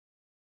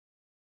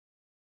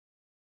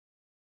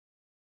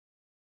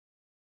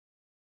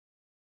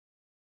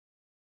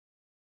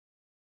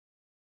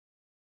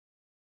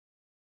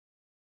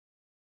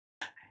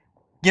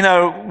You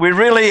know, we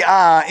really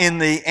are in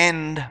the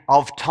end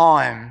of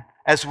time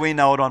as we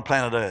know it on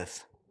planet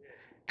Earth.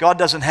 God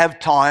doesn't have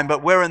time,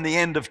 but we're in the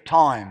end of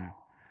time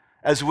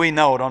as we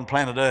know it on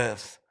planet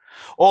Earth.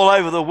 All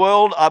over the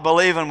world, I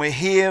believe, and we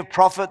hear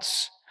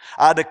prophets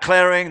are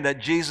declaring that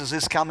Jesus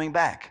is coming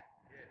back.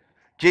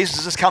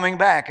 Jesus is coming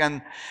back,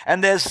 and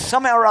there's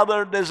somehow or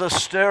other, there's a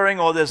stirring,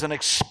 or there's an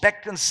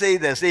expectancy,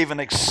 there's even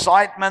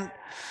excitement,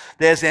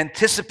 there's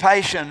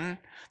anticipation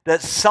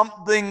that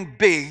something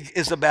big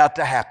is about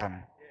to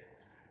happen.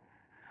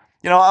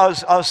 You know,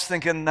 I was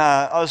thinking,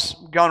 I was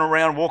going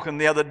around walking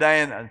the other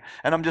day, and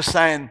I'm just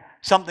saying,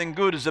 something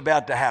good is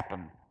about to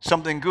happen.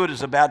 Something good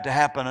is about to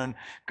happen. And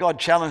God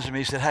challenged me.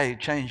 He said, hey,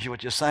 change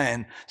what you're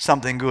saying.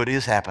 Something good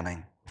is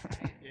happening.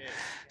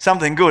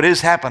 Something good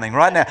is happening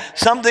right now.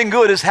 Something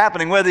good is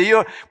happening, whether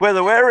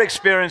we're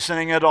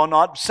experiencing it or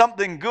not.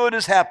 Something good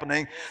is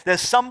happening.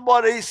 There's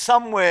somebody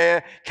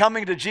somewhere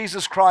coming to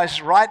Jesus Christ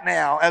right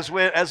now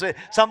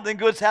something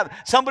good's happening.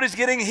 Somebody's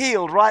getting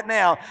healed right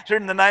now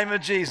in the name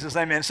of Jesus.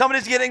 Amen.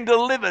 Somebody's getting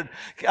delivered.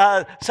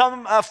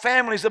 Some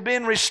families are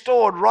being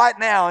restored right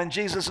now in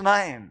Jesus'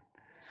 name.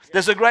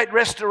 There's a great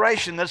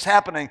restoration that's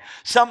happening.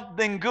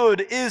 Something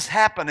good is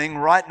happening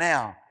right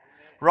now.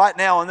 Right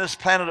now on this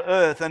planet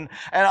Earth. And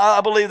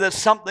I believe that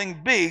something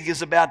big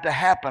is about to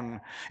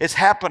happen. It's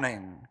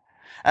happening.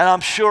 And I'm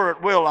sure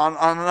it will.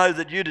 I know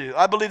that you do.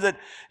 I believe that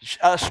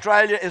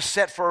Australia is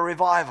set for a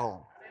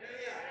revival.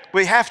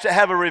 We have to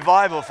have a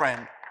revival,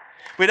 friend.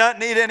 We don't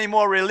need any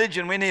more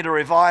religion. We need a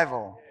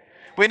revival.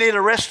 We need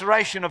a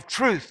restoration of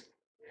truth.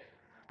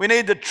 We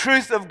need the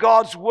truth of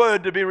God's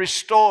word to be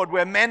restored,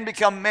 where men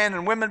become men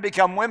and women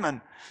become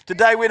women.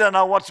 Today we don't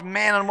know what's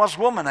man and what's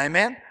woman.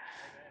 Amen?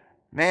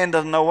 Man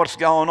doesn't know what's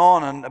going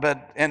on,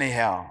 but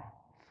anyhow.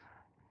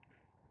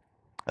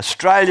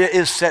 Australia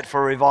is set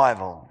for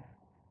revival.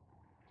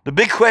 The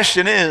big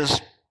question is,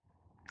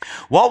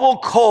 what will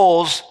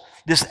cause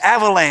this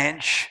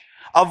avalanche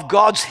of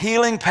God's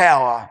healing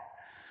power,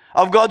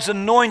 of God's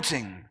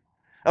anointing,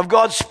 of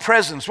God's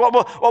presence? What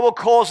will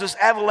cause this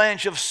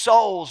avalanche of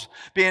souls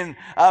being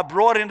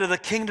brought into the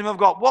kingdom of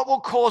God? What will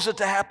cause it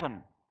to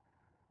happen?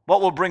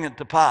 What will bring it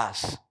to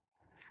pass?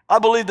 I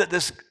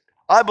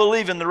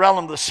believe in the realm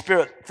of the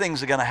Spirit,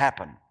 things are going to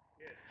happen.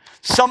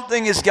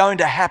 Something is going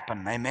to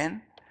happen,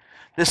 amen?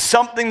 There's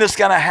something that's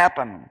going to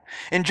happen.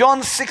 In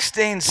John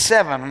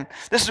 16:7,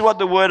 this is what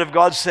the Word of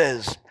God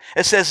says.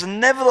 It says,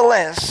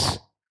 nevertheless,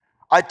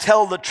 I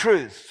tell the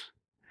truth.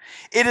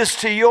 It is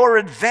to your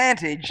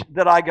advantage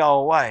that I go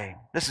away.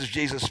 This is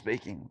Jesus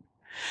speaking.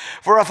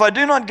 For if I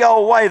do not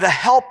go away, the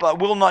Helper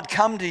will not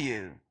come to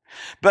you.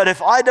 But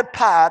if I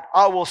depart,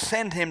 I will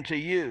send him to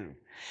you.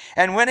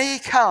 And when he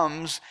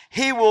comes,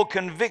 he will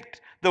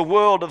convict the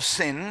world of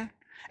sin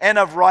and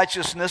of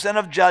righteousness and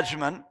of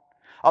judgment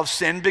of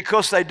sin,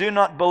 because they do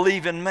not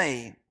believe in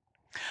me.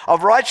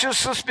 Of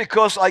righteousness,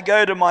 because I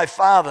go to my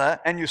Father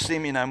and you see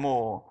me no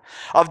more.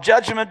 Of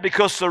judgment,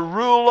 because the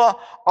ruler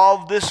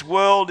of this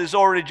world is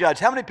already judged.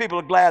 How many people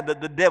are glad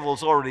that the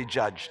devil's already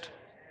judged?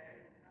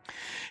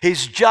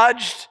 He's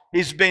judged,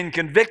 he's been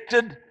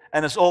convicted,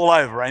 and it's all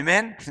over.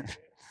 Amen?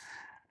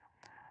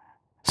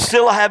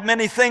 Still, I have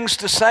many things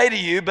to say to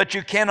you, but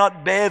you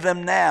cannot bear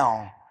them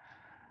now.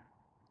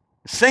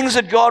 Things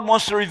that God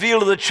wants to reveal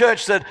to the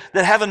church that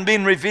haven't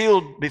been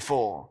revealed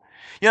before.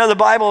 You know, the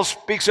Bible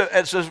speaks,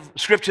 it's a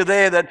scripture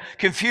there that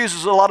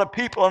confuses a lot of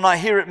people, and I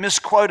hear it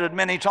misquoted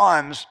many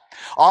times.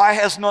 Eye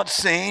has not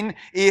seen,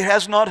 ear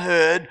has not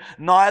heard,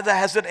 neither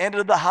has it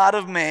entered the heart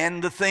of man,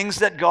 the things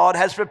that God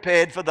has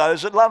prepared for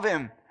those that love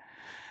him.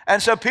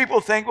 And so people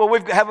think, well, we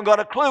haven't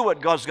got a clue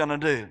what God's going to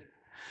do.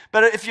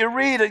 But if you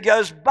read, it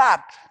goes,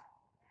 but,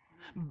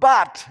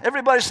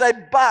 everybody say,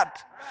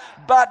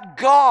 but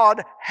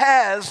God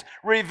has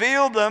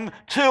revealed them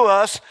to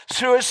us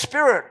through His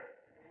Spirit.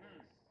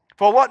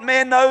 For what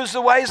man knows the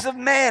ways of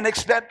man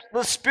except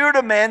the spirit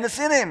of man that's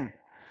in him?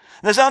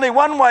 There's only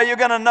one way you're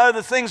going to know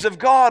the things of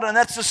God, and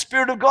that's the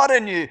Spirit of God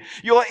in you.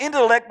 Your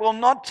intellect will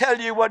not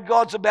tell you what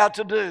God's about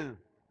to do.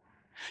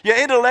 Your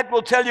intellect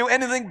will tell you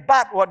anything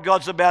but what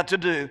God's about to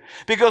do,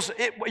 because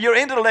your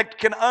intellect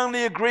can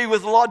only agree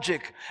with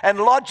logic, and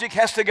logic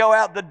has to go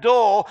out the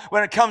door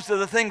when it comes to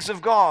the things of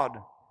God.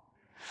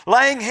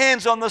 Laying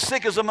hands on the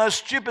sick is the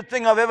most stupid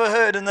thing I've ever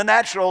heard in the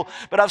natural,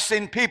 but I've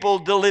seen people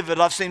delivered,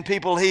 I've seen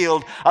people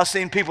healed, I've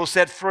seen people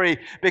set free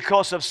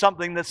because of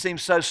something that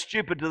seems so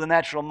stupid to the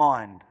natural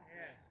mind.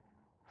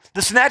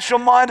 This natural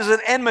mind is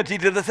at enmity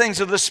to the things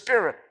of the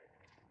Spirit.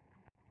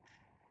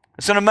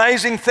 It's an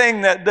amazing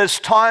thing that this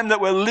time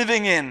that we're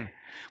living in,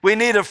 we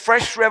need a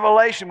fresh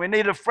revelation. We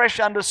need a fresh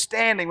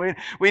understanding.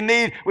 We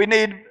need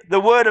the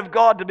Word of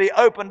God to be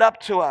opened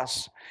up to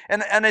us.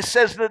 And it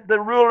says that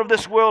the ruler of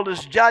this world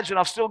is judged, and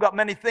I've still got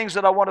many things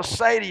that I want to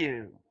say to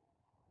you.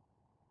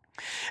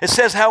 It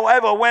says,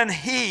 however, when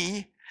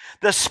He,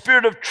 The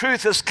Spirit of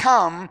truth has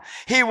come.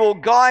 He will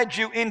guide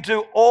you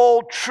into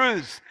all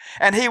truth.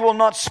 And he will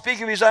not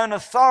speak of his own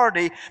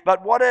authority,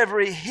 but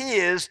whatever he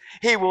hears,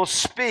 he will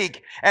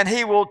speak, and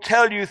he will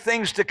tell you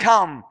things to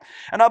come.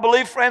 And I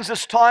believe, friends,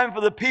 it's time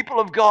for the people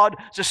of God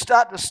to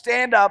start to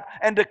stand up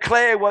and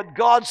declare what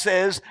God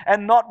says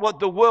and not what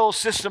the world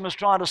system is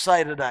trying to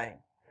say today.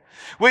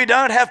 We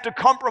don't have to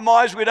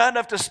compromise. We don't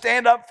have to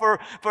stand up for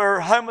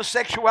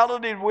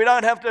homosexuality. We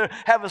don't have to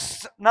have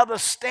another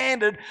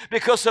standard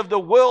because of the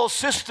world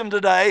system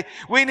today.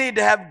 We need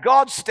to have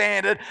God's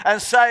standard and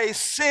say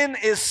sin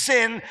is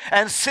sin,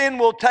 and sin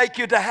will take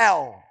you to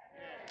hell.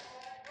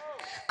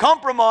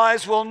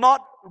 Compromise will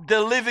not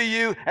deliver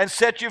you and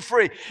set you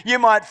free. You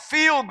might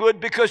feel good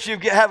because you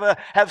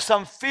have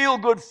some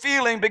feel-good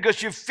feeling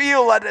because you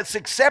feel that it's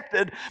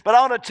accepted, but I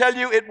want to tell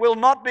you it will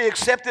not be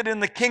accepted in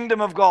the kingdom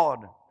of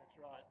God.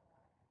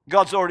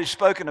 God's already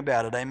spoken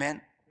about it,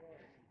 amen?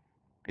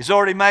 He's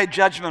already made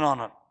judgment on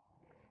it.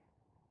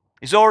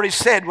 He's already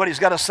said what he's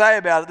got to say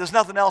about it. There's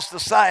nothing else to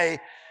say,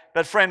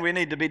 but friend, we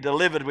need to be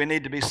delivered. We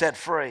need to be set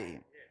free.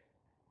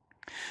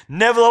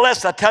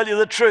 Nevertheless, I tell you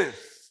the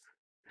truth.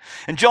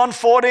 In John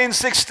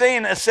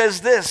 14:16, it says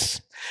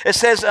this. It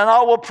says, and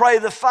I will pray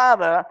the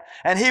Father,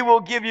 and he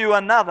will give you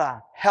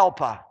another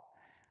helper.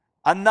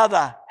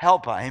 Another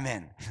helper,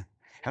 amen.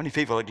 How many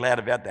people are glad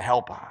about the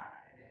helper?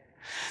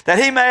 That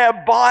he may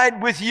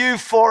abide with you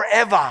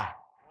forever.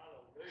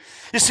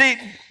 You see,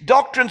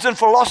 doctrines and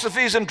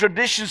philosophies and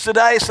traditions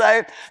today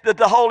say that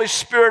the Holy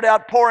Spirit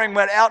outpouring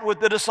went out with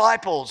the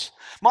disciples.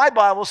 My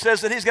Bible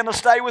says that he's going to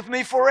stay with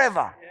me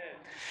forever.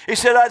 He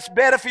said, it's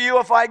better for you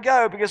if I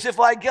go, because if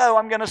I go,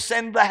 I'm going to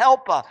send the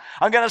helper.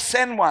 I'm going to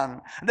send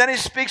one. And then he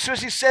speaks to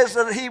us. He says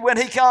that when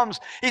he comes,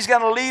 he's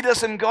going to lead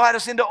us and guide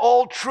us into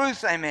all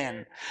truth.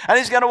 Amen. And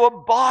he's going to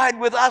abide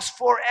with us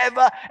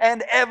forever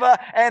and ever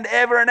and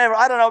ever and ever.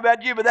 I don't know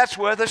about you, but that's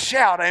worth a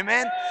shout.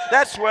 Amen.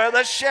 That's worth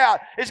a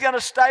shout. He's going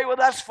to stay with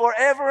us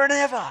forever and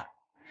ever.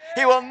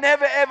 He will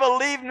never, ever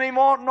leave me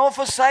nor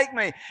forsake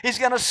me. He's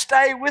going to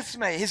stay with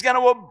me. He's going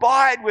to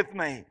abide with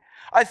me.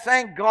 I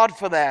thank God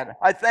for that.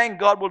 I thank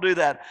God will do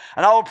that.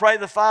 And I will pray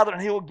the Father,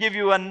 and he will give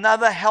you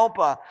another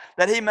helper,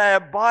 that he may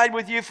abide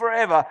with you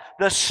forever,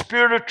 the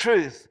Spirit of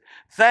truth.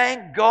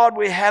 Thank God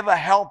we have a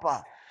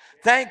helper.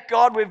 Thank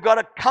God we've got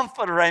a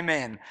comforter,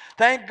 amen.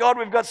 Thank God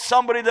we've got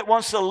somebody that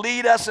wants to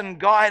lead us and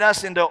guide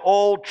us into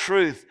all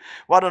truth.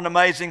 What an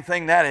amazing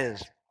thing that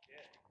is.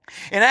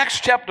 In Acts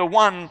chapter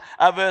 1,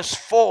 verse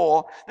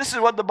 4, this is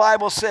what the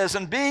Bible says,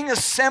 and being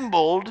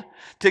assembled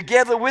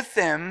together with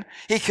them,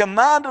 he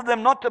commanded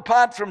them not to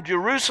depart from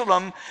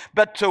Jerusalem,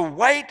 but to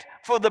wait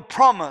for the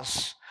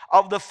promise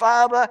of the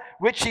Father,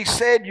 which he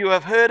said, you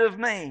have heard of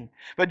me.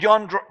 But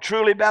John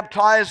truly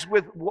baptized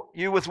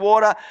you with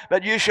water,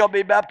 but you shall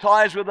be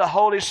baptized with the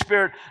Holy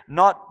Spirit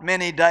not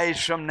many days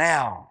from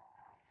now.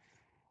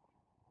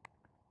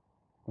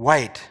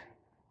 Wait,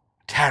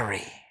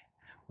 tarry,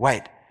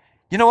 wait.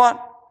 You know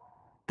what?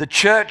 The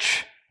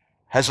church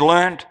has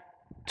learned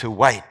to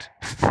wait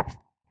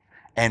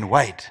and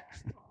wait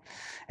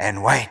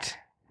and wait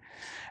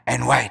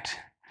and wait.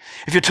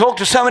 If you talk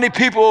to so many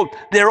people,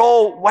 they're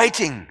all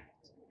waiting.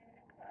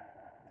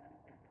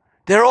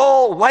 They're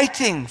all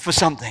waiting for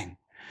something.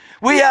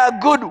 We are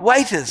good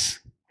waiters.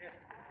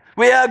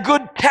 We are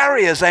good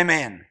tarriers,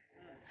 amen.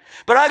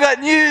 But I got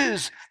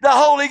news. The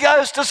Holy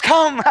Ghost has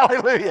come,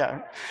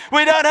 hallelujah.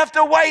 We don't have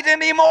to wait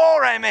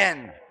anymore,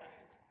 amen.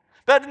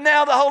 But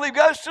now the Holy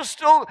Ghost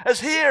is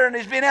here, and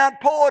he's been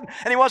outpoured,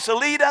 and he wants to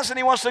lead us and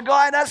he wants to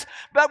guide us,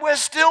 but we're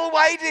still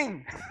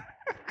waiting.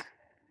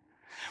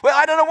 Well,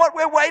 I don't know what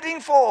we're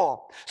waiting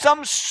for.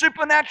 Some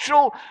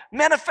supernatural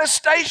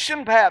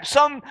manifestation perhaps,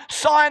 some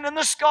sign in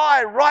the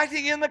sky,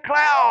 writing in the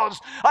clouds.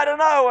 I don't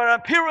know, an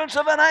appearance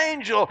of an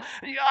angel.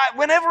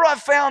 Whenever I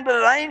found that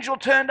an angel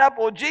turned up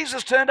or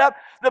Jesus turned up,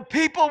 the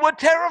people were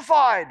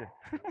terrified.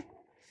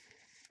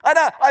 I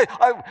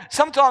know.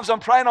 Sometimes I'm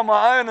praying on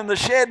my own in the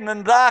shed and in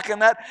the dark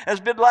and that. It's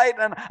a bit late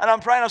and I'm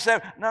praying. I say,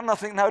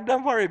 no,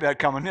 don't worry about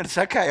coming. It's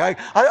okay.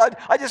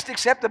 I just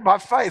accept it by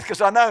faith because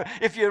I know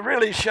if you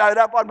really showed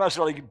up, I'd most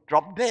likely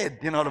drop dead.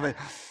 You know what I mean?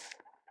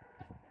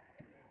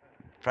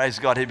 Praise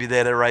God, he'd be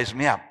there to raise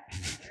me up.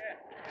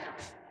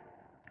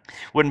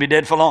 Wouldn't be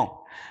dead for long.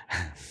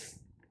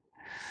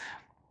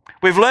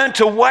 We've learned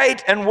to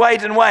wait and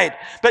wait and wait.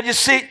 But you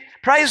see,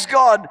 praise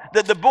God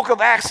that the book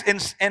of Acts,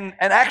 in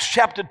Acts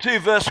chapter 2,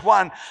 verse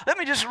 1, let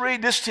me just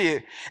read this to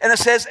you. And it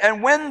says,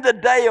 and when the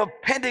day of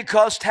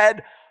Pentecost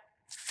had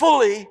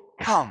fully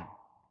come.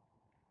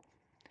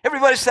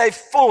 Everybody say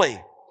fully.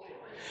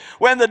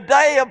 When the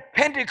day of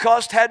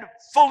Pentecost had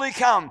fully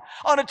come.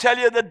 I want to tell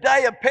you, the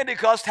day of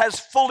Pentecost has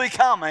fully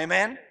come,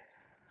 amen?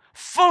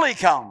 Fully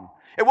come.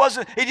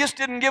 He just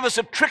didn't give us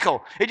a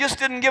trickle. He just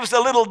didn't give us a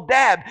little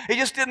dab. He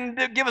just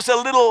didn't give us a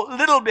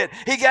little bit.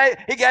 He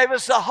gave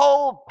us the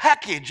whole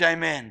package,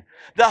 amen.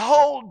 The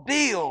whole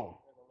deal.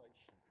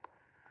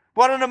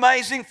 What an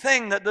amazing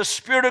thing that the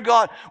Spirit of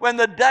God, when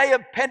the day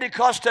of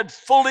Pentecost had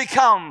fully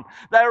come,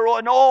 they were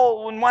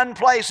all in one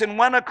place, in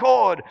one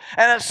accord.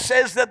 And it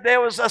says that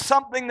there was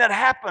something that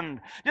happened.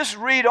 Just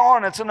read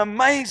on. It's an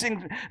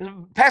amazing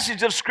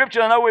passage of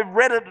Scripture. I know we've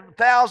read it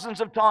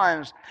thousands of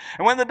times.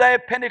 And when the day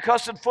of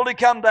Pentecost had fully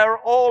come, they were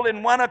all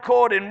in one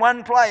accord, in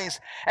one place.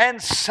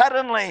 And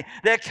suddenly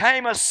there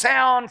came a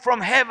sound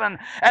from heaven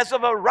as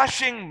of a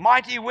rushing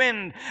mighty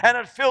wind, and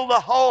it filled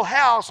the whole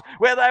house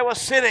where they were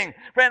sitting.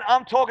 Friend,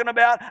 I'm talking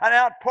about an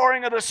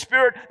outpouring of the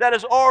Spirit that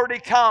has already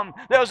come.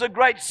 There was a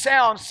great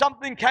sound.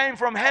 Something came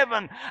from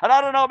heaven. And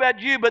I don't know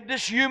about you, but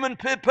this human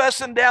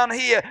person down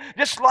here,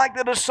 just like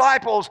the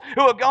disciples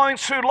who are going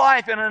through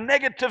life in a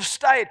negative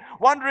state,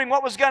 wondering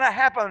what was going to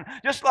happen,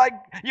 just like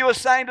you were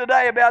saying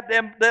today about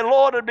their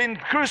Lord had been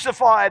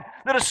crucified.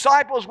 The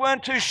disciples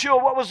weren't too sure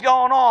what was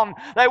going on.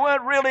 They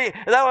weren't really,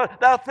 they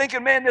were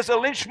thinking, man, there's a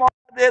lynch mob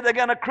there, they're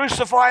going to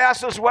crucify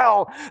us as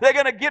well. They're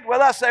going to get with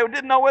us. They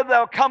didn't know whether they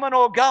were coming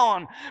or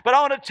going. But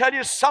I want to tell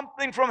you,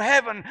 something from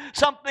heaven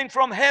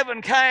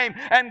came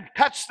and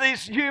touched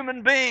these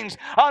human beings.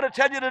 I want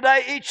to tell you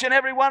today, each and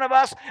every one of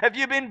us, if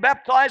you've been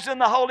baptized in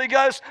the Holy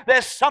Ghost,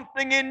 there's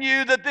something in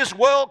you that this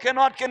world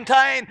cannot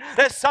contain.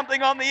 There's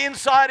something on the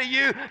inside of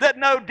you that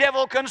no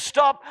devil can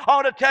stop. I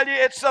want to tell you,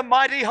 it's the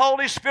mighty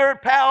Holy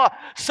Spirit power.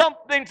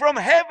 Something from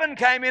heaven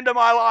came into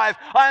my life.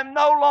 I am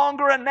no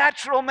longer a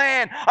natural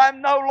man.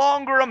 I'm no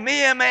longer a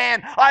mere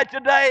man. I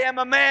today am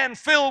a man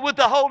filled with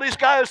the Holy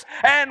Ghost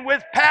and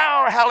with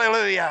power.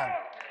 Hallelujah.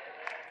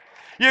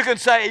 You can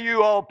say,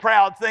 you old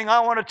proud thing. I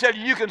want to tell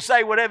you, you can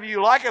say whatever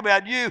you like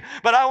about you,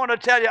 but I want to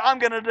tell you, I'm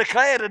going to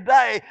declare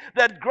today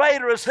that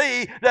greater is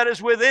He that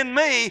is within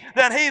me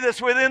than he that's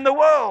within the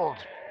world.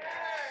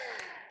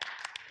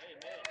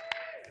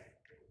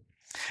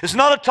 It's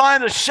not a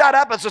time to shut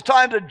up. It's a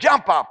time to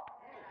jump up.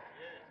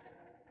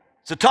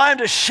 It's a time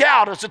to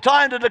shout. It's a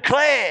time to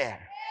declare.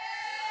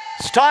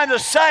 It's time to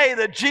say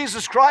that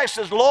Jesus Christ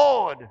is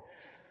Lord.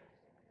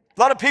 A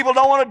lot of people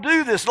don't want to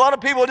do this. A lot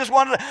of people just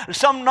want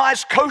some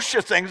nice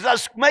kosher things.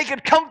 Just make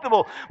it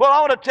comfortable. Well,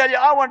 I want to tell you,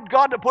 I want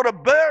God to put a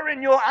burr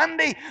in your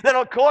undie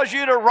that'll cause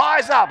you to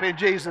rise up in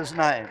Jesus'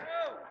 name.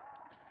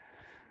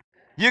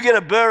 You get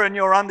a burr in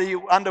your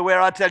underwear,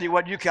 I tell you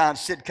what, you can't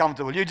sit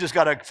comfortable. You just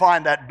got to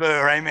find that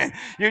burr, amen.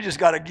 You just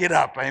got to get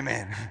up,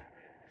 amen.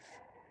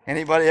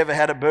 Anybody ever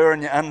had a burr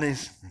in your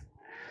undies?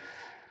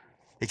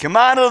 He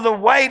commanded them to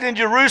wait in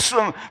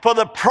Jerusalem for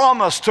the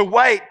promise, to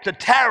wait, to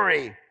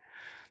tarry.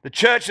 The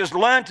church has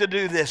learned to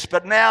do this,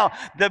 but now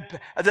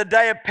the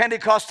day of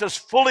Pentecost has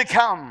fully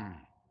come.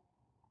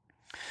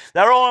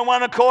 They're all in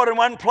one accord in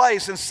one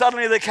place, and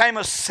suddenly there came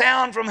a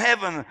sound from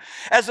heaven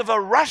as of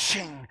a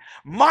rushing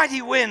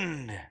mighty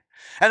wind,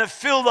 and it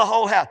filled the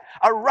whole house.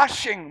 A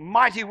rushing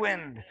mighty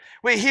wind.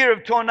 We hear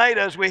of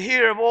tornadoes. We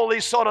hear of all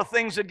these sort of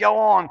things that go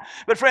on.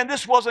 But friend,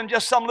 this wasn't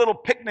just some little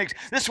picnics.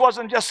 This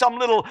wasn't just some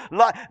little...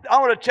 I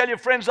want to tell you,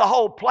 friends, the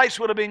whole place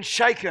would have been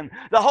shaken.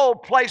 The whole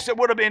place, it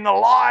would have been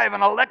alive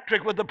and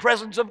electric with the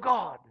presence of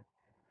God.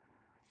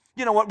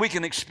 You know what? We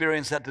can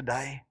experience that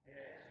today.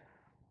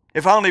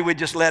 If only we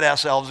just let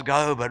ourselves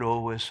go, but oh,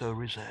 we're so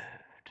reserved.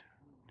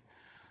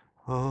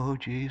 Oh,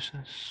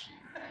 Jesus.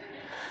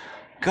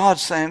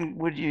 God's saying,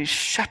 would you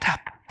shut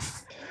up?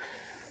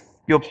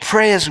 Your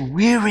prayers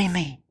weary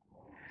me.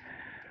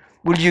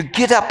 Will you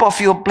get up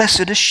off your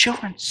blessed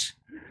assurance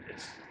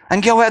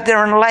and go out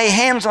there and lay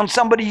hands on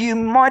somebody? You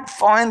might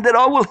find that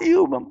I will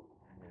heal them.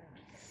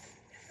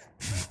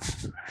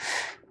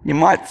 You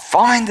might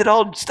find that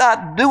I'll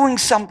start doing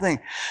something,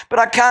 but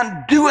I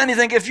can't do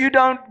anything if you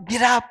don't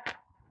get up.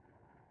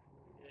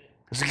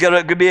 There's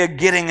got to be a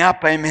getting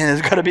up, amen.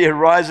 There's got to be a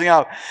rising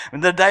up.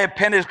 When the day of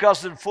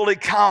Pentecost had fully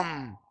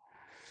come,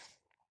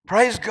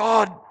 praise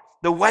God,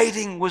 the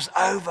waiting was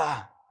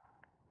over.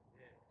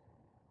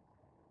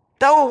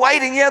 They were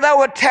waiting, yeah, they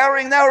were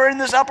tarrying, they were in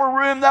this upper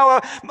room,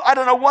 I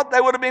don't know what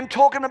they would have been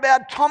talking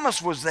about.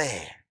 Thomas was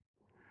there.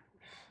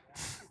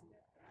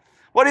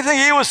 What do you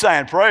think he was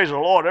saying? Praise the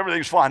Lord,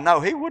 everything's fine. No,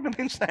 he wouldn't have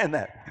been saying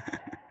that.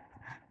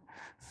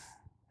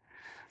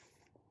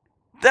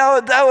 They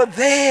were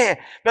there,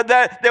 but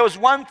there was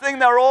one thing,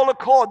 they were all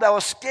accord. They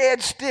were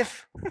scared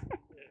stiff.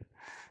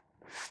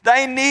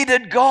 They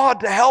needed God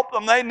to help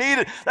them.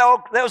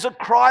 There was a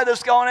cry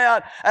that's going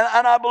out,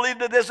 and I believe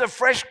that there's a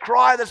fresh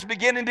cry that's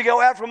beginning to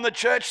go out from the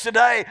church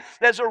today.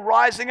 There's a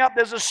rising up,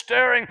 there's a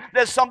stirring,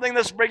 there's something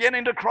that's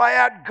beginning to cry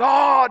out,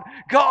 God,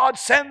 God,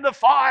 send the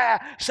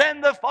fire,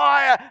 send the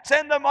fire,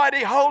 send the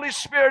mighty Holy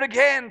Spirit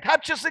again,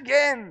 touch us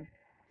again.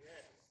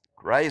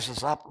 Raise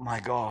us up, my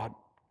God.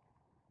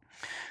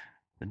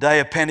 The day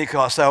of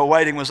Pentecost, they were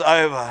waiting, was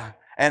over,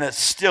 and it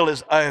still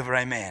is over,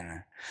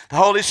 amen. The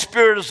Holy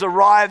Spirit has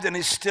arrived and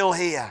He's still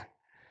here.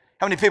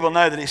 How many people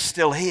know that He's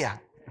still here?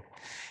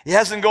 He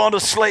hasn't gone to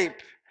sleep.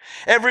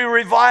 Every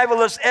revival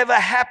that's ever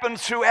happened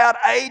throughout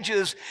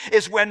ages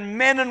is when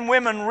men and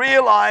women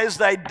realized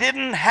they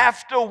didn't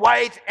have to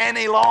wait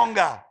any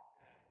longer.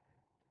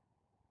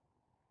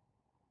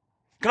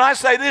 Can I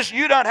say this?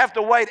 You don't have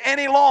to wait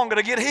any longer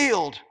to get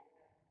healed.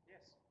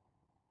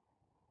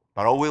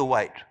 But I will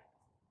wait.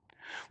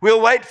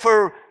 We'll wait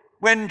for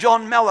when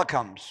John Miller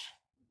comes.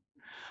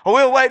 Or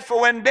we'll wait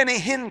for when Benny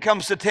Hinn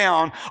comes to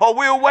town. Or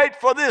we'll wait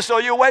for this,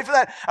 or you'll wait for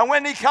that. And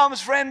when he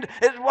comes, friend,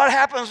 what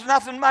happens?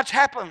 Nothing much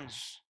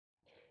happens.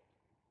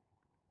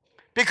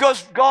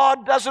 Because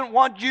God doesn't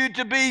want you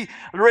to be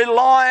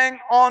relying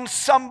on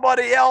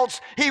somebody else.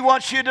 He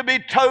wants you to be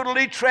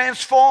totally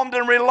transformed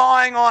and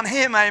relying on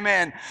Him,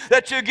 amen.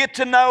 That you get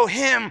to know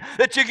Him,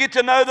 that you get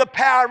to know the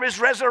power of His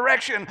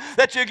resurrection,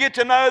 that you get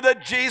to know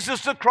that Jesus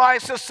the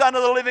Christ, the Son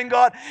of the living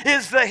God,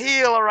 is the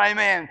healer,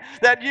 amen.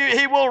 That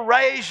He will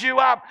raise you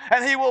up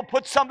and He will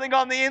put something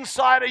on the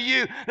inside of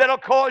you that will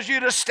cause you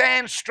to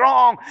stand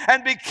strong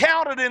and be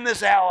counted in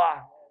this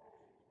hour.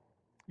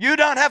 You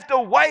don't have to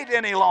wait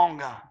any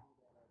longer.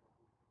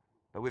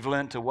 But we've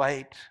learned to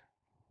wait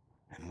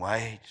and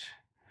wait.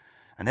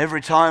 And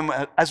every time,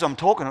 as I'm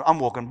talking, I'm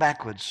walking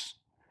backwards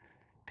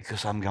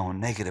because I'm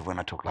going negative when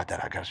I talk like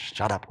that. I got to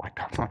shut up like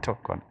that when I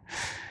talk.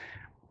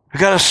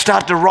 We've got to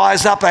start to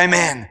rise up,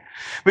 amen.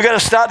 We've got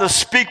to start to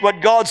speak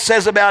what God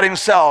says about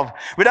Himself.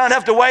 We don't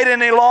have to wait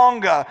any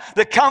longer.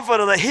 The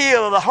comforter, the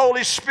healer, the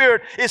Holy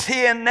Spirit is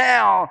here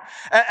now.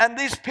 And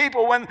these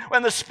people, when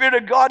the Spirit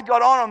of God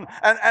got on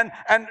them,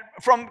 and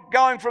from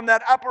going from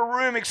that upper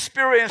room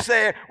experience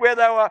there, where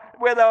they were,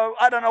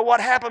 I don't know what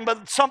happened,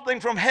 but something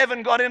from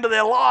heaven got into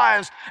their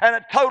lives, and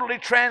it totally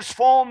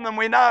transformed them,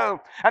 we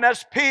know. And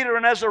as Peter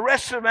and as the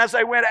rest of them, as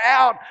they went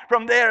out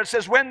from there, it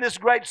says, when this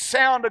great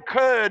sound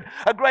occurred,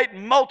 a great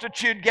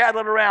multitude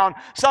gathered around.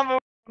 Some of them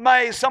were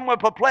amazed, some were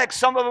perplexed,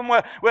 some of them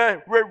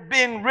were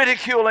being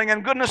ridiculing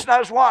and goodness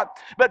knows what.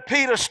 But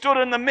Peter stood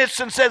in the midst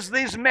and says,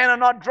 these men are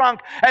not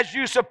drunk as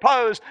you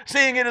suppose,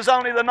 seeing it is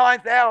only the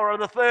 9th hour or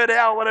the 3rd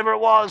hour, whatever it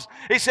was.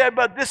 He said,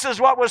 but this is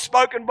what was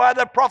spoken by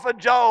the prophet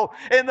Joel.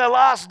 In the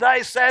last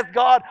day saith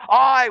God,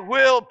 I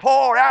will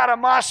pour out of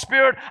my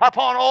Spirit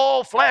upon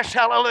all flesh.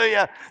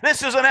 Hallelujah.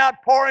 This is an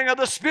outpouring of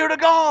the Spirit of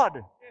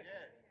God.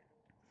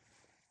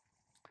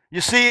 You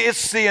see,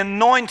 it's the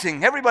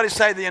anointing. Everybody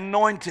say the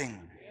anointing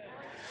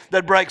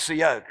that breaks the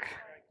yoke.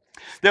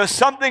 There was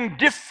something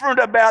different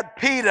about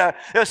Peter.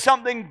 There was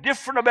something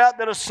different about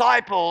the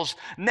disciples.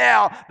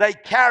 Now they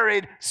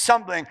carried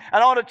something.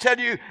 And I want to tell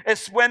you,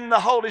 it's when the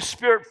Holy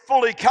Spirit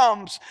fully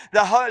comes,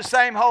 the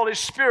same Holy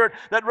Spirit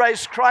that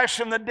raised Christ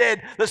from the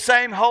dead, the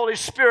same Holy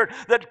Spirit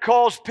that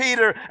caused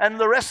Peter and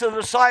the rest of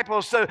the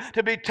disciples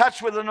to be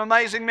touched with an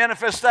amazing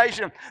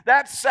manifestation.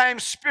 That same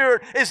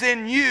Spirit is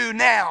in you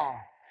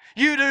now.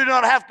 You do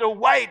not have to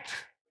wait.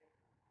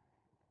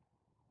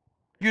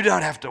 You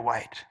don't have to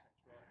wait.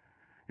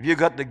 If you've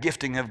got the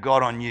gifting of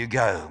God on you,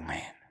 go,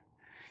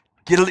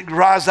 man.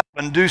 Rise up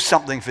and do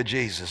something for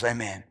Jesus,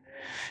 amen.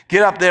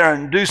 Get up there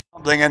and do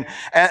something. And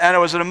it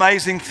was an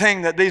amazing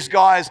thing that these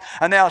guys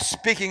are now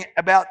speaking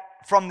about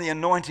from the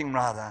anointing,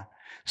 rather.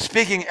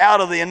 Speaking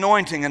out of the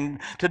anointing. And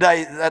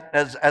today,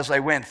 as they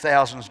went,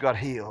 thousands got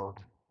healed.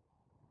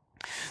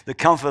 The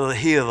comfort of the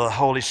healer, the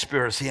Holy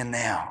Spirit is here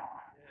now.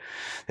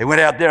 They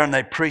went out there and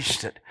they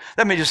preached it.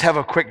 Let me just have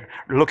a quick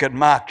look at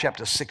Mark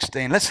chapter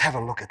 16. Let's have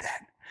a look at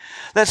that.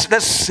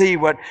 Let's see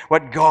what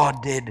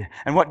God did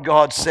and what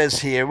God says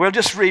here. We'll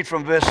just read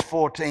from verse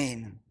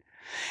 14.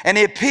 And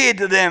He appeared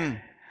to them,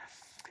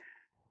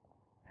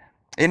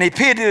 and He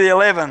appeared to the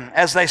 11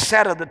 as they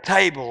sat at the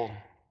table,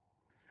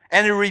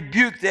 and He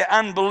rebuked their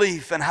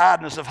unbelief and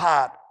hardness of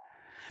heart,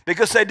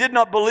 because they did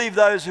not believe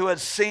those who had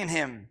seen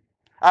Him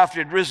after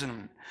He had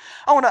risen.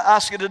 I want to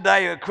ask you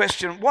today a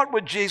question. What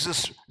would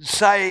Jesus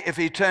say if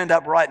He turned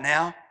up right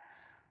now?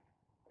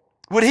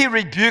 Would He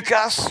rebuke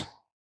us?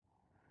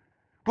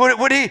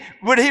 Would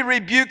he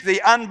rebuke the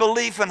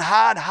unbelief and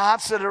hard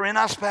hearts that are in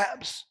us,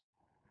 perhaps?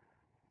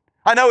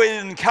 I know He'd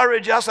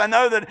encourage us. I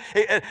know that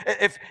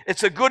if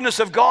it's the goodness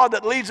of God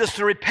that leads us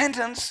to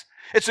repentance.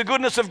 It's the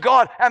goodness of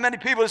God. How many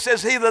people it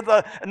says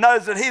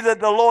knows that He that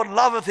the Lord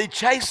loveth, He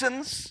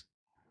chastens?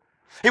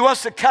 He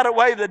wants to cut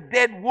away the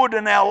dead wood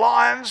in our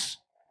lives.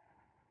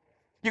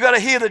 You got to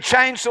hear the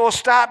chainsaw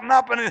starting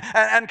up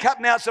and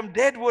cutting out some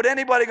dead wood.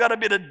 Anybody got a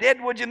bit of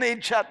dead wood you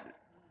need shut?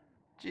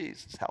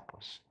 Jesus, help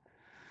us.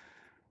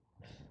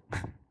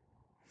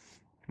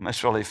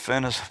 Most probably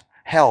furnace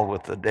hell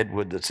with the dead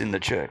wood that's in the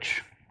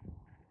church.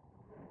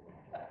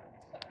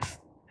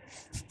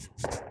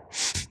 I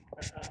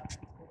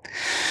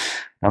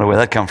don't know where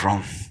that come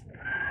from.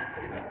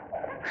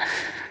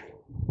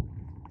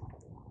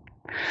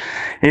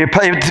 He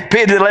appeared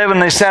to 11,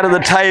 they sat at the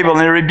table,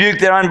 and He rebuked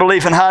their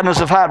unbelief and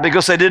hardness of heart,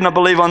 because they did not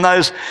believe on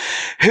those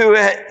who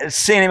had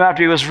seen Him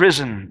after He was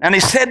risen. And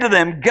He said to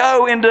them,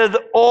 go into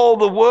all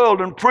the world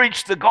and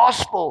preach the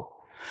gospel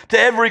to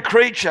every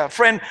creature.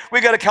 Friend,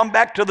 we've got to come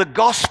back to the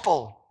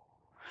gospel.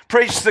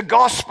 Preach the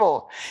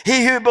gospel.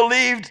 He who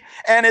believed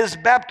and is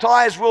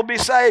baptized will be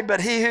saved,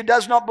 but he who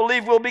does not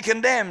believe will be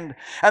condemned.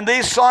 And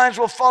these signs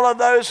will follow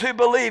those who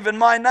believe in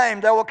my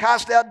name. They will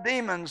cast out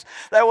demons.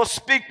 They will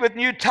speak with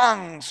new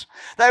tongues.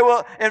 They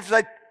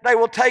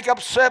will take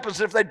up serpents.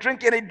 If they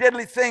drink any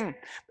deadly thing,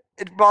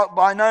 it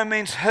by no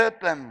means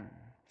hurt them.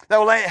 They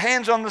will lay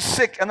hands on the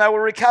sick and they will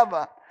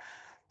recover.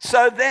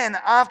 So then,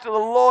 after the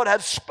Lord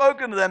had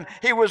spoken to them,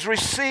 he was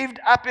received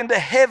up into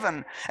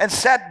heaven and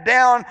sat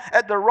down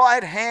at the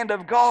right hand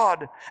of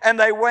God. And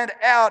they went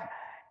out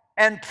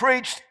and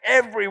preached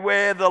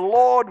everywhere, the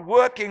Lord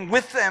working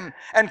with them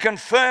and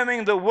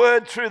confirming the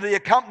word through the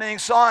accompanying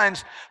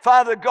signs.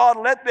 Father God,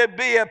 let there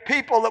be a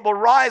people that will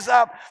rise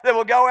up, that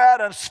will go out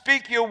and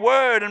speak your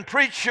word and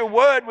preach your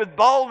word with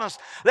boldness.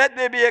 Let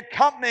there be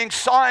accompanying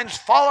signs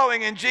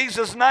following in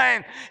Jesus'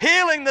 name,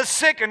 healing the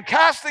sick and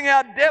casting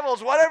out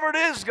devils, whatever it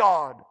is,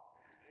 God.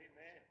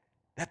 Amen.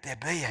 Let there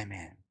be,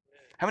 amen.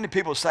 How many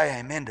people say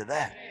amen to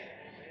that?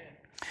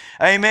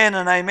 Amen, amen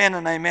and amen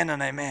and amen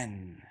and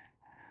amen.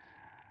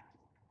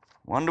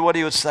 Wonder what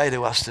he would say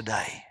to us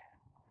today.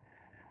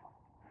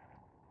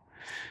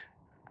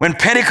 When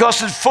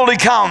Pentecost had fully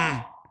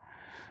come,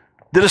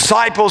 the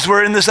disciples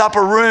were in this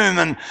upper room,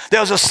 and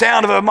there was a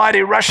sound of a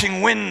mighty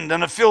rushing wind,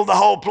 and it filled the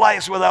whole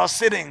place where they were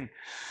sitting.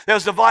 There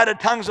was divided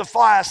tongues of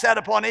fire sat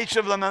upon each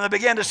of them, and they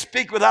began to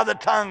speak with other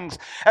tongues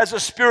as the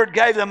Spirit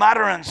gave them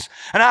utterance.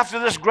 And after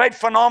this great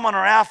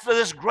phenomenon, after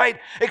this great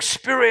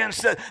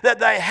experience that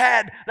they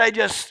had, they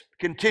just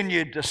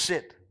continued to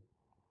sit.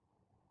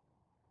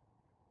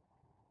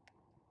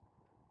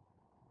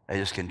 They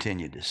just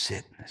continued to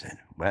sit. I said,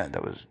 well,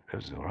 that was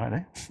all right,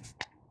 eh?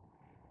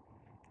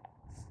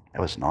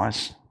 That was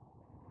nice.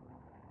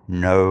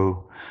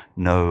 No,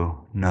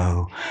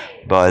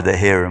 by the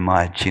hair of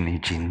my chinny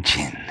chin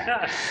chin.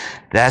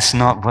 That's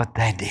not what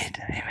they did,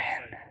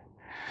 amen.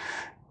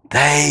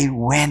 They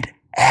went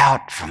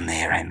out from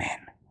there,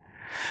 amen.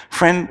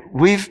 Friend,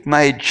 we've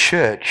made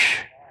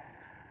church.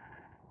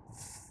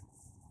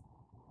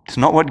 It's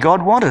not what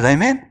God wanted,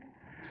 amen.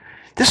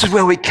 This is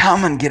where we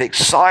come and get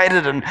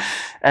excited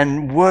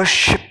and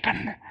worship.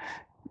 And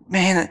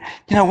man,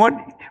 you know what?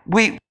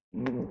 We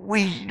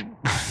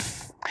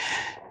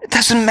it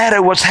doesn't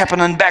matter what's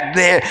happening back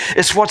there.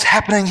 It's what's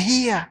happening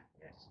here.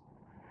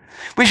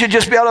 We should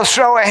just be able to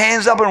throw our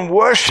hands up and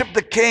worship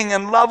the King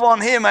and love on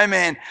him,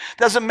 amen.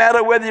 Doesn't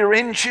matter whether you're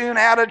in tune,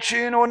 out of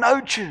tune, or no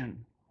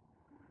tune.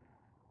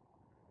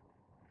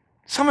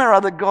 Somewhere or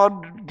other,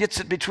 God gets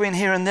it between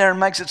here and there and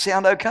makes it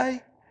sound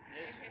okay.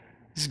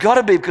 It's got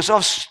to be, because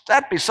I've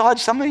sat beside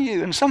some of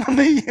you and some of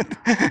me.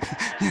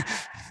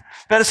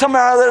 But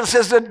somehow or other it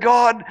says that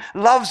God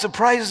loves the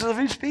praises of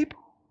his people.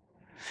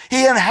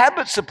 He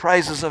inhabits the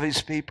praises of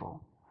his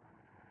people.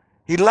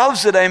 He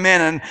loves it,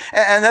 amen,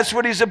 and that's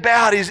what he's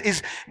about.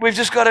 We've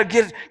just got to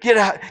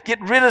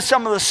get rid of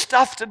some of the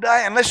stuff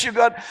today. Unless you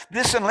got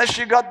this, unless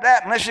you got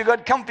that, unless you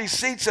got comfy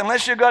seats,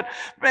 unless you got,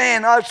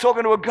 man, I was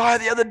talking to a guy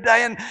the other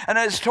day, and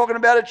I was talking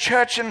about a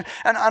church, and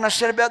I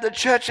said about the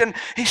church, and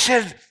he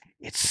said,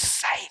 it's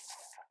safe.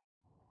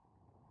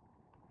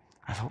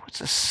 I thought,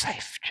 what's a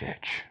safe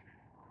church?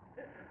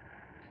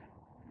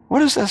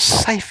 What is a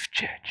safe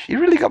church? You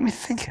really got me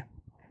thinking.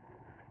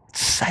 It's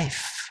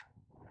safe.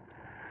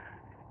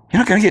 You're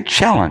not going to get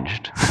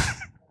challenged.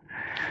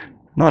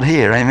 Not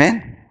here,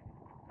 amen?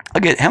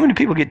 How many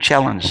people get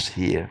challenged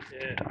here?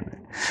 Yeah.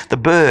 The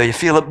burr, you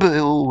feel a burr,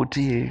 oh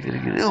dear,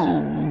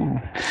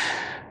 oh,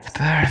 the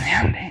burr in the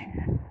under.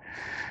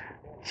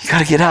 You got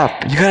to get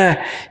up. You got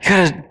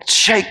to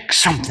shake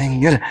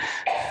something. You got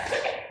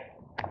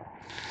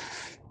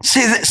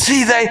to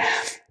see.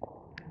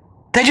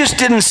 They just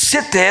didn't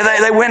sit there.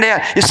 They went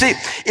out. You see,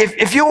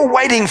 if you're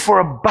waiting for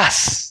a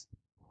bus,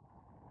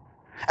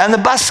 and the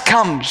bus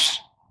comes,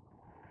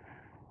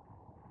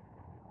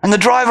 and the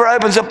driver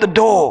opens up the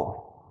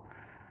door,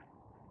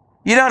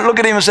 you don't look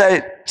at him and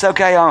say, "It's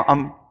okay,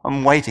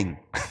 I'm waiting."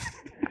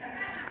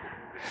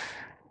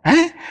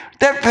 Eh?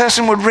 That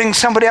person would ring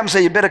somebody up and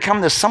say, you better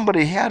come, there's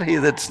somebody out here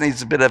that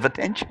needs a bit of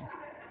attention.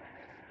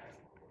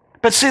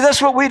 But see,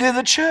 that's what we do at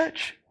the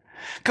church.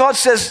 God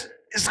says,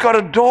 it's got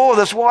a door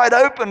that's wide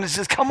open. He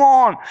says, come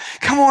on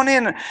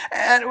in.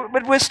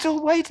 But we're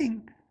still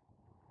waiting.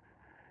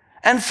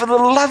 And for the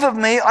love of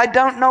me, I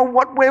don't know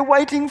what we're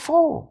waiting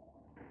for.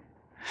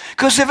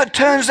 Because if it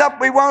turns up,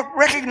 we won't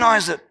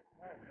recognize it.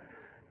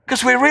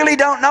 Because we really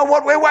don't know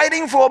what we're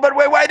waiting for, but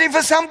we're waiting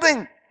for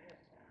something.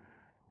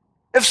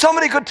 If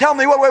somebody could tell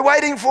me what we're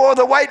waiting for,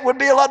 the wait would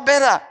be a lot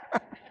better.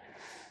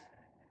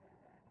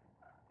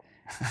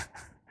 But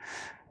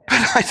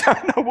I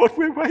don't know what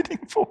we're waiting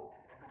for.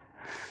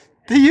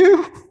 Do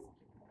you?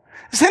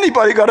 Has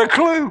anybody got a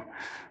clue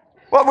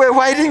what we're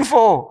waiting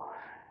for?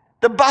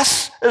 The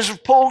bus is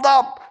pulled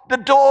up. The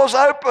door's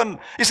open.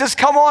 He says,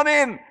 come on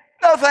in.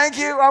 No, thank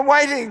you. I'm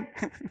waiting.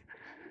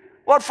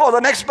 What for? The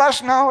next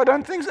bus? No, I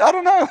don't think so. I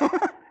don't know.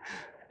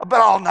 But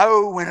I'll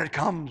know when it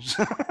comes.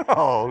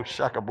 Oh,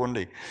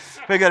 shakabundi.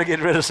 We've got to get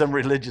rid of some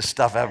religious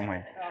stuff, haven't we?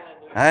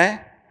 Eh?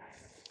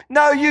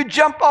 No, you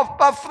jump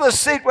off the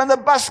seat when the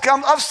bus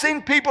comes. I've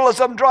seen people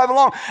as I'm driving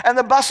along, and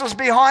the bus is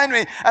behind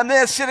me, and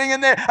they're sitting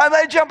in there, and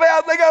they jump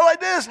out, they go like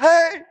this,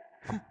 hey,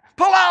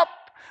 pull up.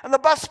 And the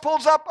bus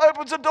pulls up,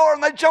 opens the door,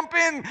 and they jump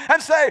in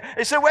and say,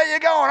 he said, where you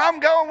going? I'm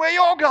going where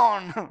you're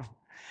going.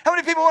 How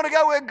many people want to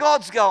go where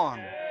God's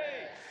going?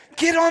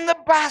 Get on the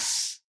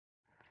bus.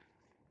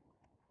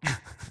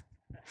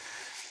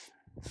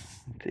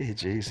 Dear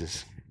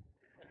Jesus.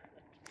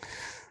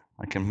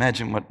 I can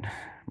imagine what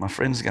my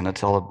friend's going to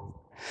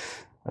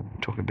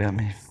talk about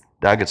me.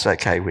 Doug, it's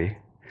okay.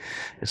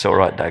 It's all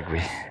right, Doug.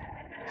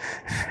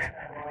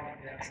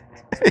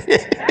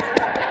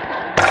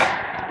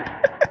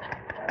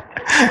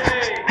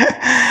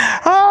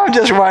 Oh, I'm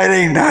just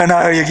waiting.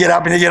 No, you get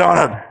up and you get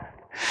on it.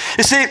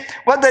 You see,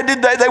 what they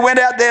did, they went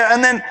out there,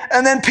 and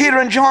then Peter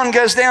and John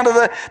goes down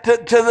to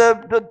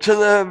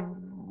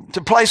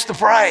the place to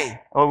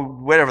pray, or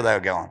wherever they were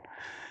going.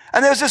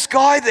 And there's this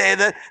guy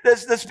there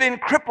that's been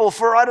crippled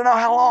for I don't know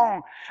how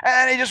long.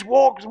 And he just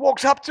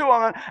walks up to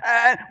him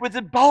and with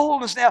the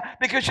boldness now.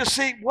 Because you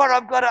see, what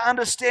I've got to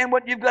understand,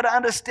 what you've got to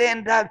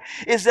understand, Doug,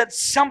 is that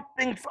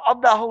something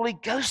of the Holy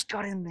Ghost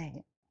got in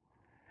there.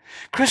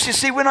 Chris, you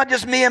see, we're not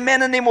just mere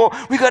men anymore.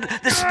 We got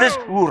this.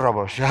 Ooh,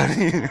 rubbish.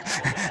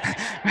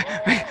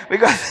 we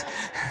got.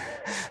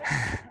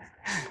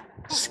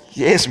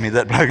 Scares me,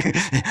 that bloke.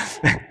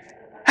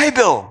 Hey,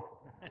 Bill.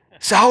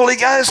 It's the Holy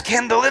Ghost,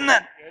 Kendall, isn't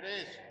it?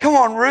 Come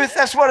on, Ruth,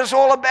 that's what it's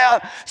all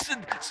about.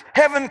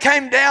 Heaven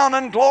came down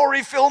and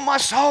glory filled my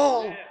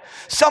soul.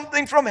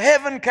 Something from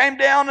heaven came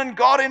down and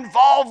got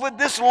involved with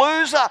this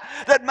loser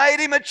that made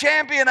him a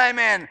champion,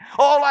 amen.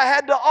 All I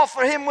had to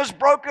offer him was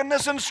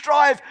brokenness and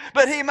strife,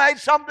 but he made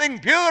something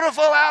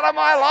beautiful out of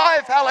my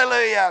life,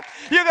 hallelujah.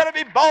 You've got to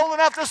be bold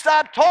enough to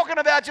start talking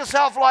about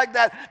yourself like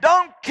that.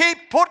 Don't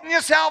keep putting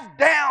yourself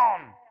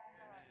down.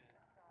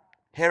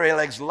 Hairy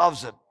Legs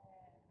loves it.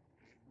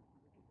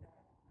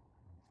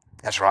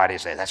 That's right, he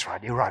said. That's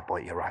right. You're right,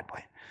 boy. You're right,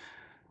 boy.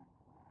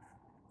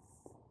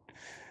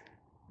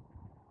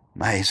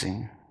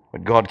 Amazing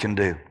what God can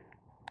do.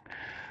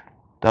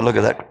 Don't look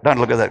at that. Don't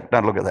look at that.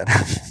 Don't look at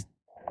that.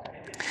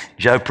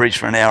 Joe preached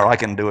for an hour. I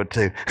can do it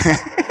too.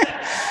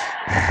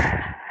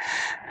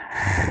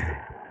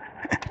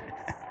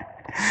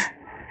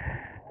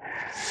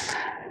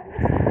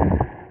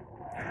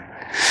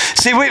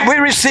 See, we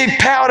receive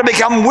power to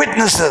become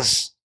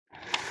witnesses,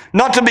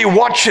 not to be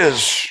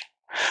watchers.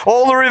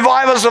 All the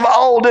revivers of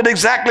old did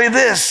exactly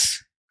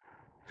this.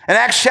 In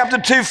Acts chapter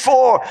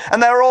 2:4,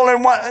 and they were all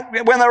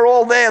when they were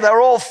all there, they were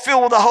all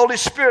filled with the Holy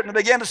Spirit and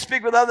began to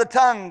speak with other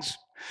tongues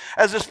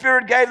as the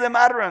Spirit gave them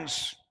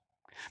utterance.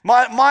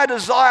 My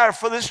desire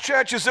for this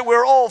church is that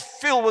we're all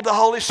filled with the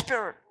Holy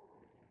Spirit.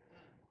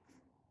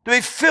 To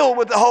be filled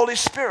with the Holy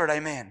Spirit,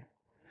 amen.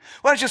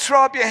 Why don't you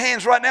throw up your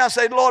hands right now and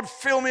say, Lord,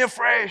 fill me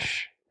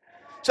afresh.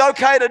 It's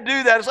okay to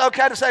do that. It's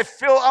okay to say,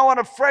 I want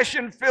a fresh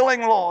and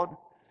filling, Lord.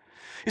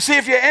 You see,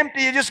 if you're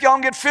empty, you just go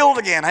and get filled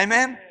again.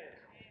 Amen?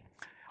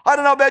 I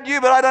don't know about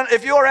you, but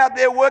if you're out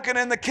there working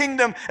in the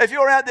kingdom, if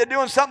you're out there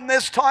doing something,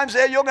 there's times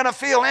there you're going to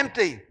feel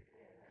empty.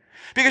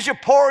 Because you're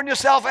pouring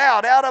yourself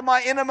out of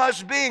my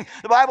innermost being.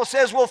 The Bible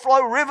says will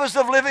flow rivers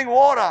of living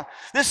water.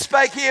 This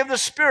spake he of the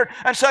Spirit.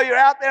 And so you're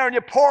out there and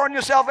you're pouring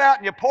yourself out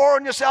and you're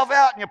pouring yourself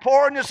out and you're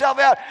pouring yourself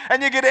out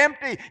and you get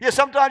empty.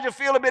 Sometimes you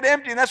feel a bit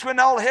empty, and that's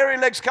when old Hairy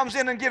Legs comes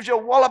in and gives you a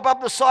wallop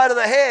up the side of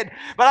the head.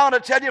 But I want to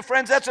tell you,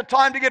 friends, that's a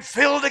time to get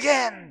filled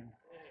again.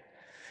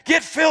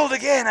 Get filled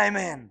again,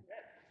 amen.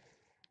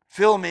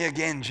 Fill me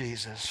again,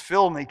 Jesus.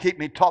 Fill me. Keep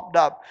me topped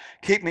up.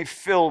 Keep me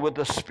filled with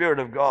the Spirit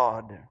of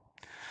God.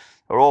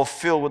 Are all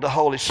filled with the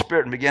Holy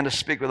Spirit and began to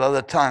speak with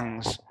other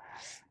tongues.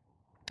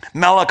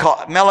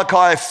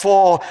 Malachi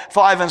 4,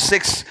 5 and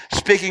 6,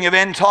 speaking of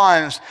end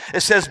times, it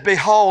says,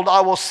 Behold,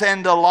 I will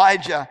send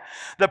Elijah,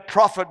 the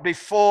prophet,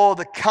 before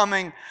the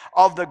coming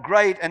of the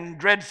great and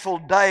dreadful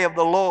day of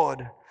the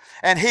Lord.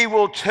 And he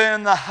will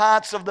turn the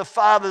hearts of the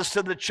fathers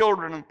to the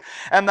children,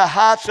 and the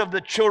hearts of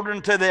the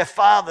children to their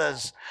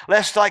fathers,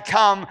 lest I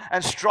come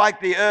and strike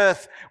the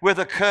earth with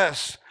a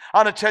curse. I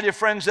want to tell you,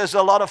 friends, there's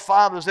a lot of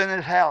fathers in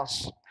this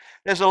house.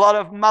 There's a lot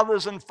of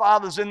mothers and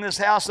fathers in this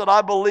house that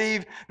I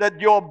believe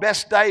that your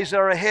best days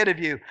are ahead of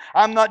you.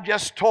 I'm not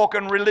just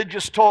talking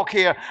religious talk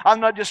here. I'm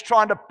not just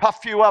trying to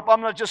puff you up.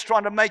 I'm not just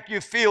trying to make you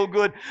feel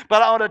good.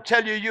 But I want to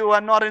tell you, you are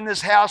not in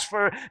this house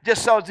for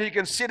just so that you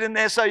can sit in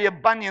there so your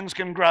bunions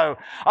can grow.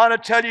 I want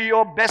to tell you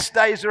your best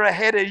days are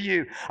ahead of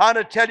you. I want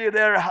to tell you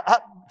there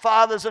are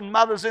fathers and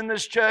mothers in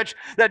this church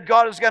that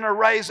God is going to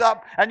raise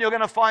up, and you're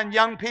going to find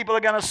young people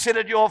are going to sit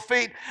at your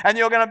feet, and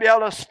you're going to be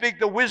able to speak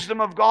the wisdom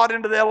of God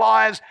into their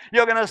lives.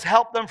 You're going to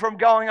help them from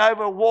going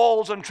over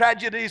walls and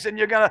tragedies, and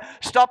you're going to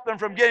stop them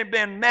from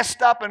being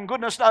messed up and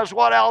goodness knows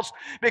what else,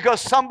 because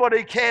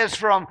somebody cares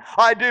for them.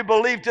 I do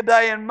believe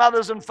today in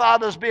mothers and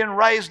fathers being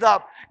raised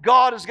up.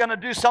 God is going to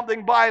do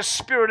something by His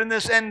Spirit in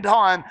this end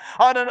time.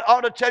 I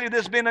want to tell you,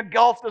 there's been a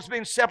gulf that's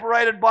been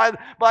separated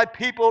by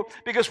people,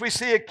 because we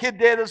see a kid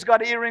there that's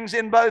got earrings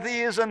in both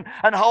ears and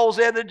holes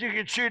there that you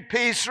could shoot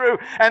peas through,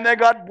 and they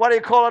got,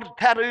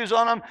 tattoos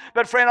on them.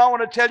 But friend, I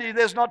want to tell you,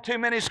 there's not too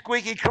many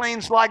squeaky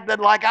cleans like that,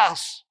 like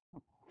us.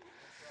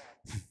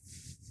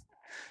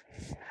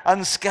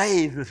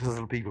 Unscathed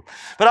little people.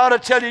 But I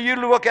want to tell you, you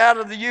look out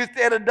at the youth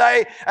there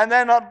today, and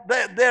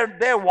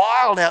they're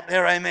wild out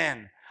there,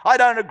 amen. I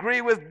don't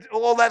agree with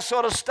all that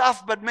sort of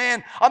stuff, but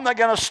man, I'm not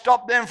going to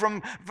stop them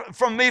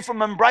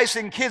from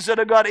embracing kids that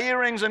have got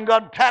earrings and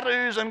got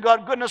tattoos and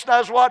got goodness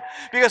knows what,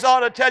 because I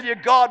want to tell you,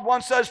 God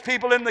wants those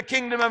people in the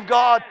kingdom of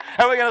God,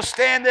 and we're going to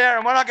stand there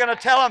and we're not going to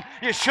tell them,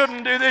 you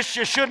shouldn't do this,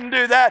 you shouldn't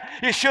do that,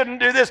 you shouldn't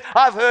do this.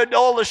 I've heard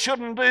all the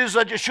shouldn't do's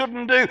that you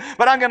shouldn't do,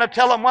 but I'm going to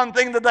tell them one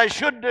thing that they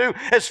should do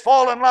is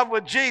fall in love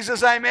with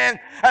Jesus, amen,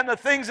 and the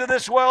things of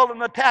this world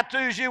and the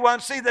tattoos, you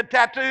won't see the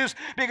tattoos,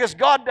 because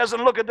God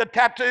doesn't look at the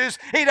tattoos.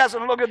 He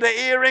doesn't look at the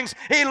earrings.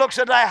 He looks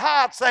at their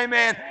hearts,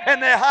 amen.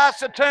 And their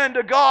hearts are turned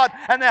to God,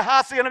 and their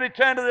hearts are going to be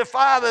turned to their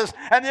fathers,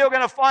 and you're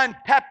going to find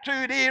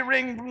tattooed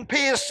earrings and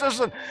piercings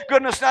and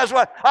goodness knows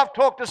what. I've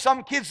talked to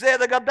some kids there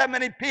that got that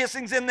many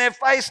piercings in their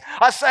face.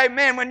 I say,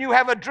 man, when you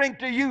have a drink,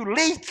 do you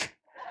leak?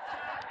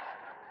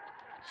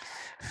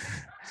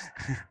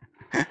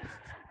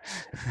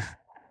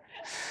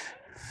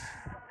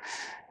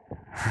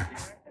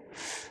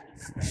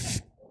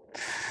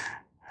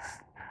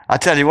 I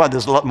tell you what,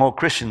 there's a lot more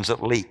Christians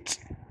that leak.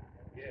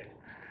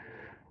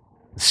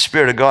 The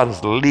Spirit of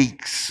God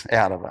leaks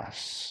out of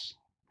us.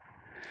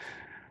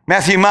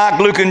 Matthew,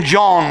 Mark, Luke, and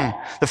John,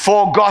 the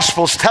four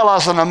Gospels tell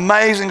us an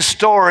amazing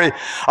story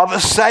of a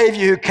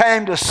Savior who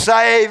came to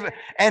save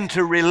and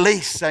to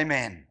release.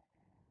 Amen.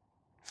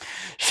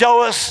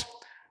 Show us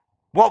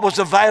what was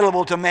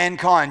available to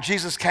mankind.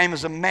 Jesus came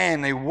as a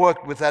man. He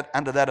worked with that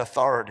under that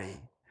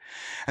authority.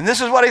 And this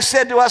is what he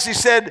said to us. He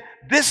said,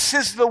 this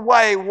is the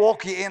way,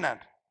 walk ye in it.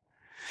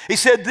 He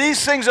said,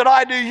 these things that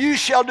I do, you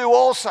shall do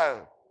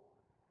also.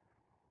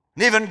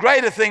 And even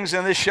greater things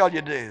than this shall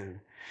you do.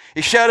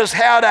 He showed us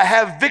how to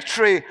have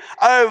victory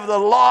over the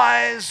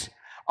lies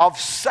of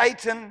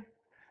Satan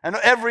and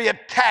every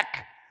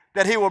attack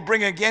that he will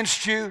bring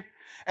against you.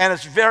 And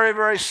it's very,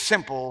 very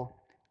simple.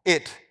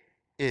 It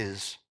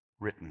is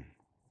written.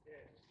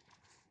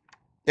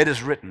 It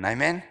is written.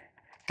 Amen.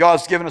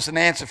 God's given us an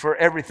answer for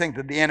everything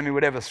that the enemy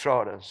would ever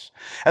throw at us.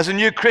 As a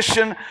new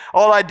Christian,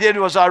 all I did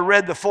was I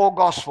read the four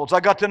Gospels.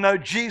 I got to know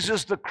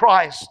Jesus the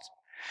Christ.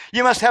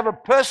 You must have a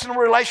personal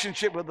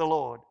relationship with the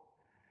Lord.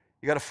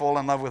 You got to fall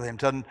in love with Him.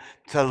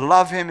 To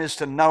love Him is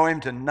to know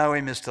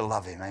Him is to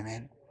love Him.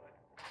 Amen.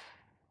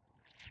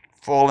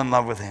 Fall in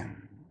love with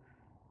Him.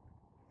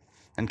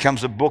 And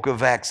comes the book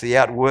of Acts, the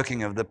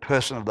outworking of the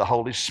person of the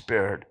Holy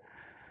Spirit,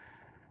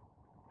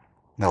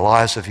 in the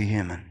lives of a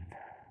human.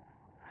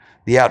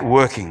 The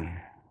outworking.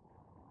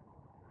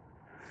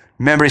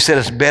 Remember, he said,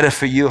 it's better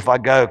for you if I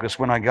go, because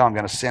when I go, I'm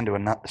going to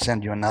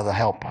send you another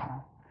helper.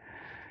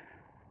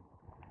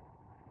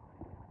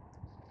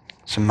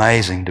 It's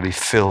amazing to be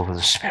filled with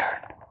the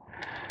Spirit.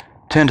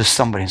 Turn to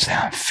somebody and say,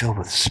 I'm filled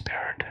with the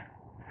Spirit.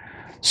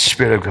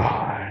 Spirit of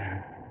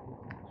God.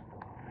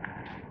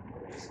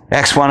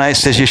 Acts 1:8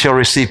 says, you shall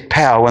receive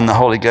power when the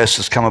Holy Ghost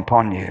has come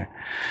upon you.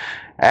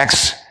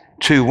 Acts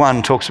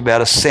 2:1 talks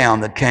about a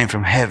sound that came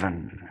from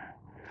heaven.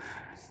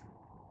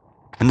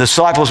 When the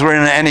disciples were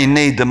in any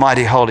need, the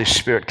mighty Holy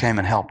Spirit came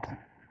and helped them.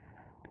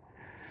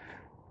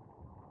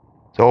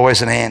 It's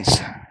always an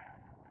answer.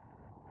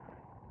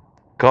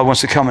 God wants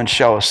to come and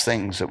show us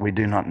things that we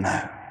do not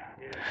know.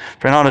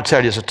 Friend, I want to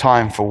tell you, it's a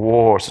time for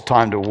war. It's a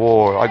time to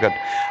war. I got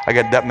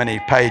that many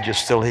pages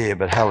still here,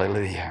 but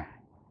hallelujah.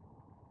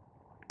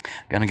 I'm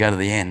going to go to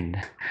the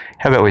end.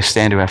 How about we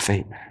stand to our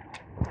feet?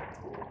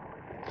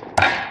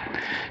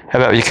 How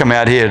about you come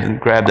out here and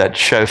grab that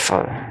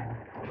shofar?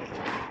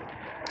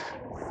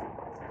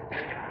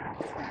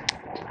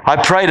 I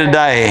pray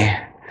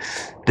today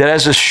that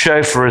as the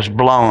shofar is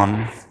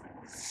blown,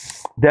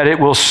 that it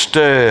will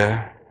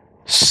stir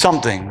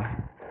something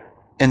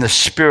in the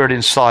spirit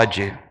inside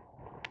you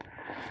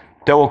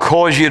that will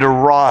cause you to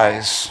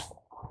rise,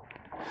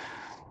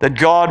 that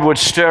God would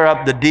stir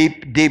up the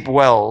deep, deep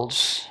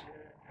wells,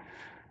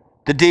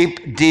 the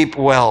deep, deep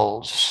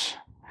wells.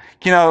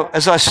 You know,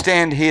 as I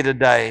stand here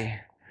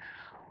today,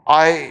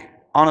 I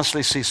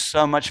honestly see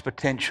so much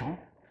potential,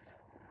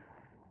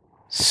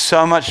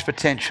 so much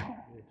potential.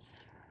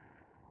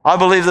 I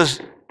believe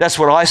that's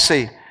what I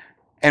see,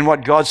 and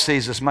what God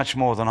sees is much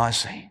more than I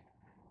see.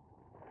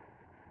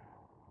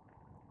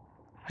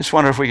 I just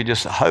wonder if we could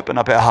just open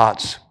up our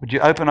hearts. Would you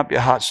open up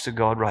your hearts to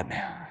God right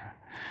now?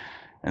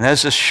 And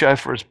as the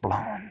shofar is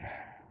blown,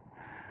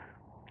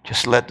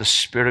 just let the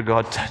Spirit of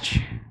God touch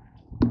you.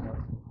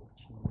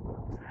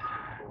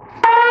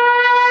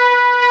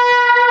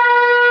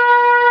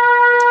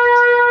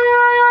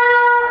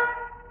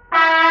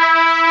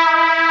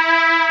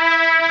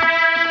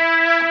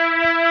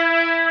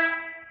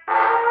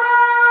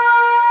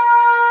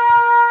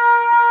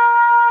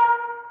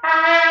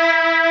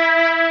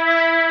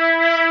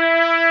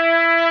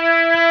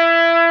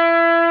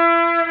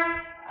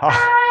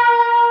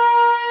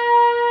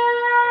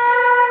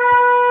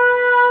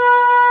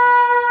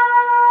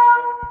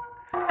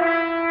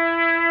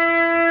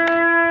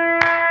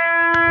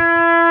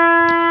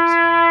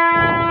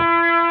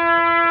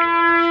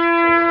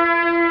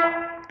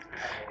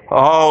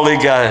 Holy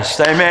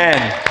Ghost,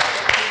 amen.